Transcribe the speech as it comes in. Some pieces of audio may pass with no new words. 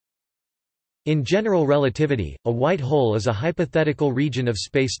In general relativity, a white hole is a hypothetical region of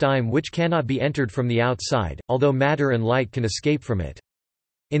spacetime which cannot be entered from the outside, although matter and light can escape from it.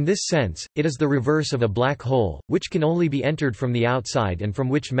 In this sense, it is the reverse of a black hole, which can only be entered from the outside and from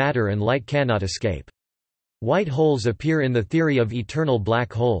which matter and light cannot escape. White holes appear in the theory of eternal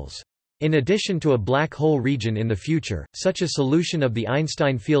black holes. In addition to a black hole region in the future, such a solution of the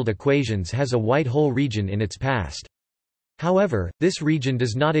Einstein field equations has a white hole region in its past. However, this region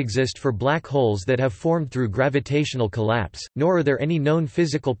does not exist for black holes that have formed through gravitational collapse, nor are there any known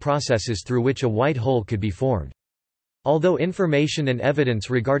physical processes through which a white hole could be formed. Although information and evidence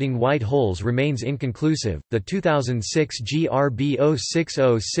regarding white holes remains inconclusive, the 2006 GRB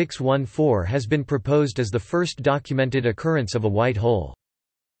 060614 has been proposed as the first documented occurrence of a white hole.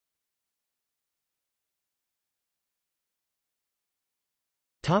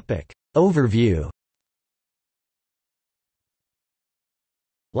 Overview.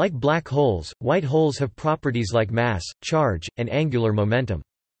 Like black holes, white holes have properties like mass, charge, and angular momentum.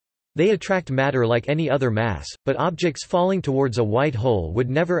 They attract matter like any other mass, but objects falling towards a white hole would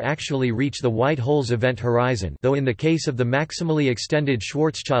never actually reach the white hole's event horizon, though in the case of the maximally extended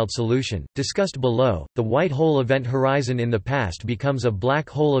Schwarzschild solution, discussed below, the white hole event horizon in the past becomes a black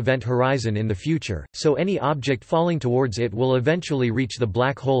hole event horizon in the future, so any object falling towards it will eventually reach the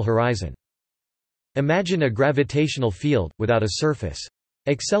black hole horizon. Imagine a gravitational field, without a surface.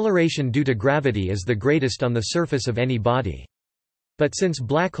 Acceleration due to gravity is the greatest on the surface of any body. But since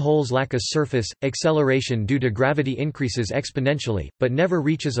black holes lack a surface, acceleration due to gravity increases exponentially, but never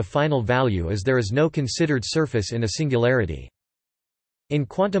reaches a final value as there is no considered surface in a singularity. In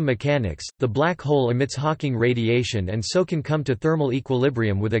quantum mechanics, the black hole emits Hawking radiation and so can come to thermal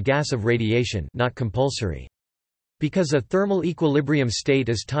equilibrium with a gas of radiation, not compulsory. Because a thermal equilibrium state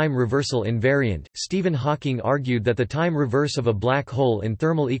is time reversal invariant, Stephen Hawking argued that the time reverse of a black hole in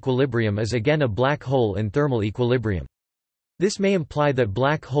thermal equilibrium is again a black hole in thermal equilibrium. This may imply that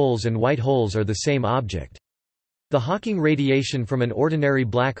black holes and white holes are the same object. The Hawking radiation from an ordinary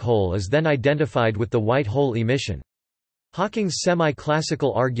black hole is then identified with the white hole emission. Hawking's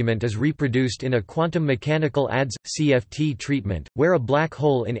semi-classical argument is reproduced in a quantum mechanical ADS-CFT treatment, where a black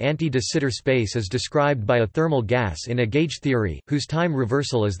hole in anti-de Sitter space is described by a thermal gas in a gauge theory, whose time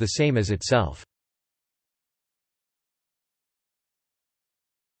reversal is the same as itself.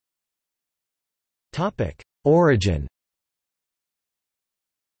 Origin.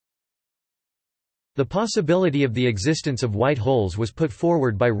 The possibility of the existence of white holes was put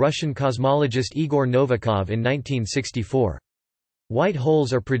forward by Russian cosmologist Igor Novikov in 1964. White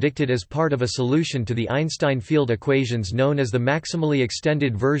holes are predicted as part of a solution to the Einstein field equations known as the maximally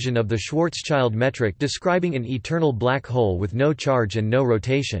extended version of the Schwarzschild metric describing an eternal black hole with no charge and no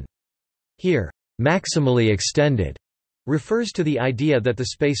rotation. Here, maximally extended refers to the idea that the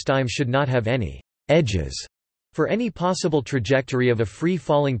spacetime should not have any edges. For any possible trajectory of a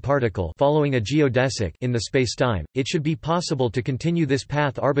free-falling particle following a geodesic in the spacetime, it should be possible to continue this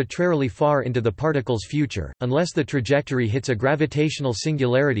path arbitrarily far into the particle's future, unless the trajectory hits a gravitational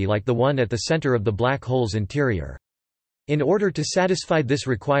singularity like the one at the center of the black hole's interior. In order to satisfy this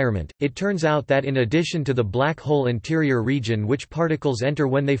requirement, it turns out that in addition to the black hole interior region which particles enter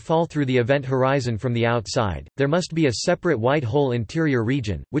when they fall through the event horizon from the outside, there must be a separate white hole interior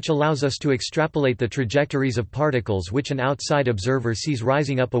region, which allows us to extrapolate the trajectories of particles which an outside observer sees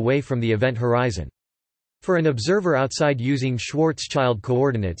rising up away from the event horizon. For an observer outside using Schwarzschild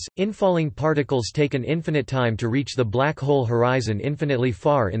coordinates, infalling particles take an infinite time to reach the black hole horizon infinitely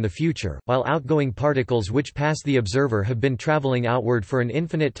far in the future, while outgoing particles which pass the observer have been traveling outward for an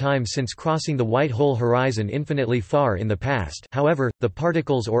infinite time since crossing the white hole horizon infinitely far in the past. However, the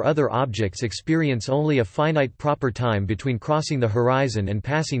particles or other objects experience only a finite proper time between crossing the horizon and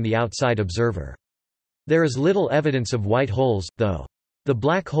passing the outside observer. There is little evidence of white holes, though. The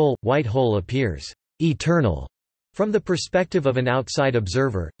black hole, white hole appears eternal from the perspective of an outside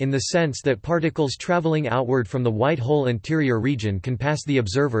observer, in the sense that particles traveling outward from the white hole interior region can pass the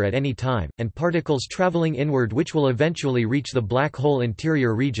observer at any time, and particles traveling inward which will eventually reach the black hole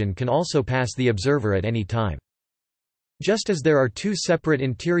interior region can also pass the observer at any time. Just as there are two separate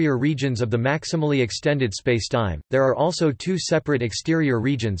interior regions of the maximally extended spacetime, there are also two separate exterior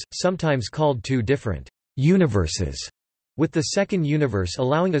regions, sometimes called two different universes, with the second universe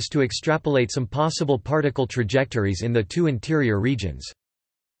allowing us to extrapolate some possible particle trajectories in the two interior regions.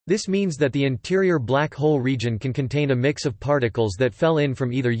 This means that the interior black hole region can contain a mix of particles that fell in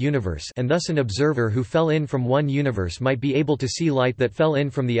from either universe, and thus an observer who fell in from one universe might be able to see light that fell in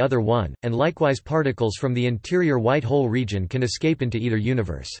from the other one, and likewise particles from the interior white hole region can escape into either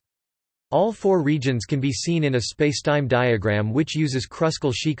universe. All four regions can be seen in a spacetime diagram which uses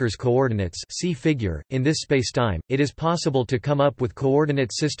Kruskal-Szekeres coordinates. See figure. In this spacetime, it is possible to come up with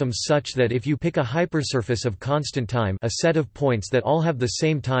coordinate systems such that if you pick a hypersurface of constant time, a set of points that all have the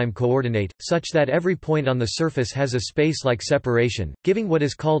same time coordinate, such that every point on the surface has a space-like separation, giving what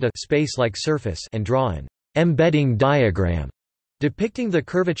is called a space-like surface, and draw an embedding diagram depicting the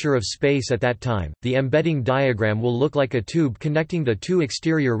curvature of space at that time, the embedding diagram will look like a tube connecting the two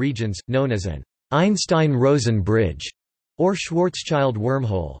exterior regions, known as an Einstein-Rosen bridge, or Schwarzschild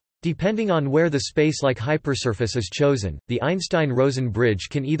wormhole. Depending on where the space-like hypersurface is chosen, the Einstein-Rosen bridge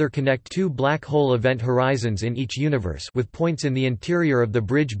can either connect two black hole event horizons in each universe with points in the interior of the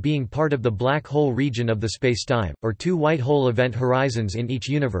bridge being part of the black hole region of the spacetime, or two white hole event horizons in each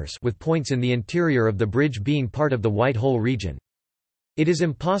universe with points in the interior of the bridge being part of the white hole region. It is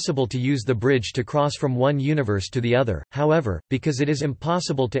impossible to use the bridge to cross from one universe to the other, however, because it is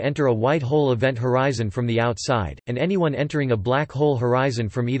impossible to enter a white hole event horizon from the outside, and anyone entering a black hole horizon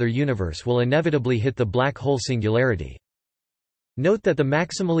from either universe will inevitably hit the black hole singularity. Note that the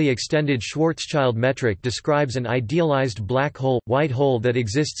maximally extended Schwarzschild metric describes an idealized black hole, white hole that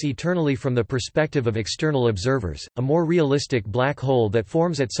exists eternally from the perspective of external observers. A more realistic black hole that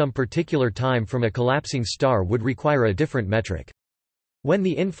forms at some particular time from a collapsing star would require a different metric. When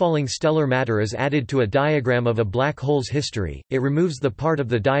the infalling stellar matter is added to a diagram of a black hole's history, it removes the part of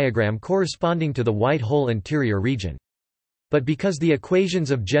the diagram corresponding to the white hole interior region. But because the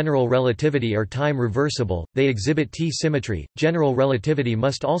equations of general relativity are time reversible, they exhibit T-symmetry. General relativity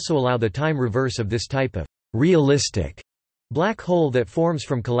must also allow the time reverse of this type of realistic black hole that forms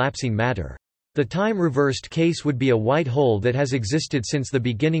from collapsing matter. The time-reversed case would be a white hole that has existed since the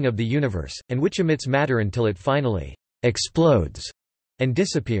beginning of the universe, and which emits matter until it finally explodes and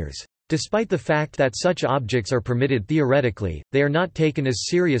disappears. Despite the fact that such objects are permitted theoretically, they are not taken as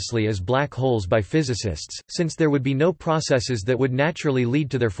seriously as black holes by physicists, since there would be no processes that would naturally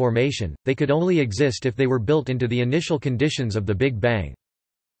lead to their formation. They could only exist if they were built into the initial conditions of the Big Bang.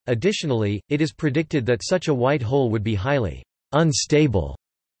 Additionally, it is predicted that such a white hole would be highly unstable,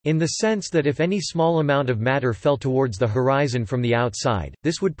 in the sense that if any small amount of matter fell towards the horizon from the outside,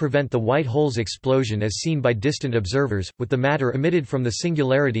 this would prevent the white hole's explosion as seen by distant observers, with the matter emitted from the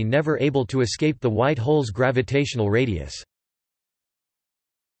singularity never able to escape the white hole's gravitational radius.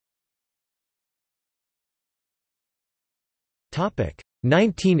 Topic: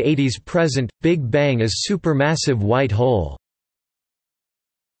 1980s present Big Bang as supermassive white hole.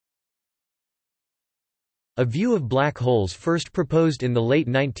 A view of black holes first proposed in the late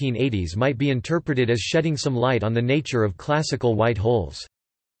 1980s might be interpreted as shedding some light on the nature of classical white holes.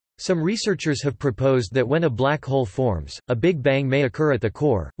 Some researchers have proposed that when a black hole forms, a Big Bang may occur at the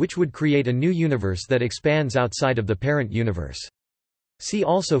core, which would create a new universe that expands outside of the parent universe. See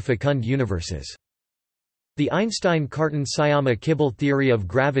also fecund universes. The Einstein-Cartan-Sayama-Kibble theory of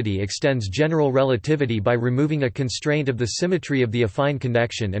gravity extends general relativity by removing a constraint of the symmetry of the affine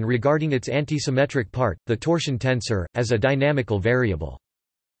connection and regarding its antisymmetric part, the torsion tensor, as a dynamical variable.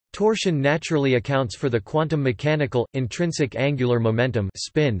 Torsion naturally accounts for the quantum mechanical, intrinsic angular momentum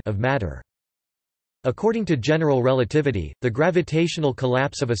spin of matter. According to general relativity, the gravitational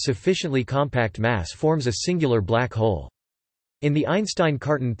collapse of a sufficiently compact mass forms a singular black hole. In the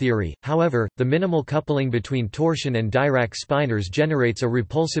Einstein-Cartan theory, however, the minimal coupling between torsion and Dirac spinors generates a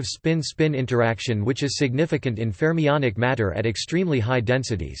repulsive spin-spin interaction which is significant in fermionic matter at extremely high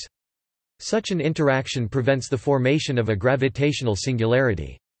densities. Such an interaction prevents the formation of a gravitational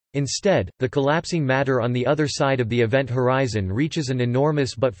singularity. Instead, the collapsing matter on the other side of the event horizon reaches an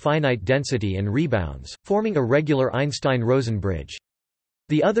enormous but finite density and rebounds, forming a regular Einstein-Rosen bridge.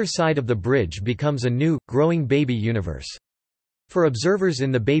 The other side of the bridge becomes a new, growing baby universe. For observers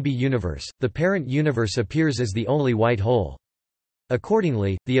in the baby universe, the parent universe appears as the only white hole.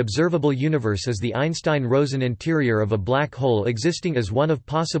 Accordingly, the observable universe is the Einstein-Rosen interior of a black hole existing as one of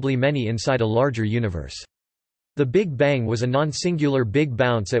possibly many inside a larger universe. The Big Bang was a non-singular big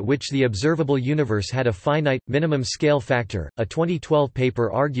bounce at which the observable universe had a finite, minimum scale factor. A 2012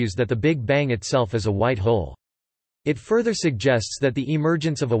 paper argues that the Big Bang itself is a white hole. It further suggests that the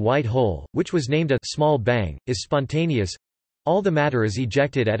emergence of a white hole, which was named a small bang, is spontaneous. All the matter is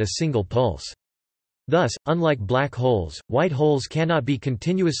ejected at a single pulse. Thus, unlike black holes, white holes cannot be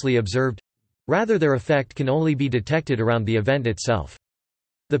continuously observed. Rather, their effect can only be detected around the event itself.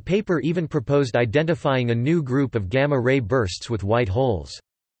 The paper even proposed identifying a new group of gamma-ray bursts with white holes.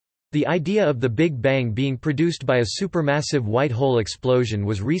 The idea of the Big Bang being produced by a supermassive white hole explosion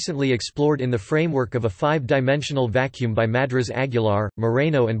was recently explored in the framework of a five-dimensional vacuum by Madras Aguilar,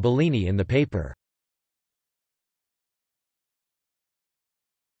 Moreno and Bellini in the paper.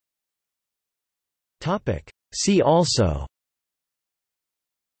 See also: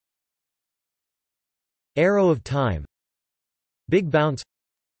 Arrow of time, Big bounce,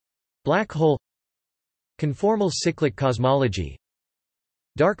 Black hole, Conformal cyclic cosmology,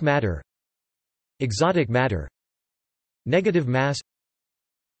 Dark matter, Exotic matter, Negative mass,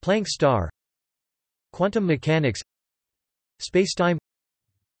 Planck star, Quantum mechanics, Spacetime,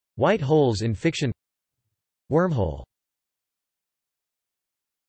 White holes in fiction, Wormhole.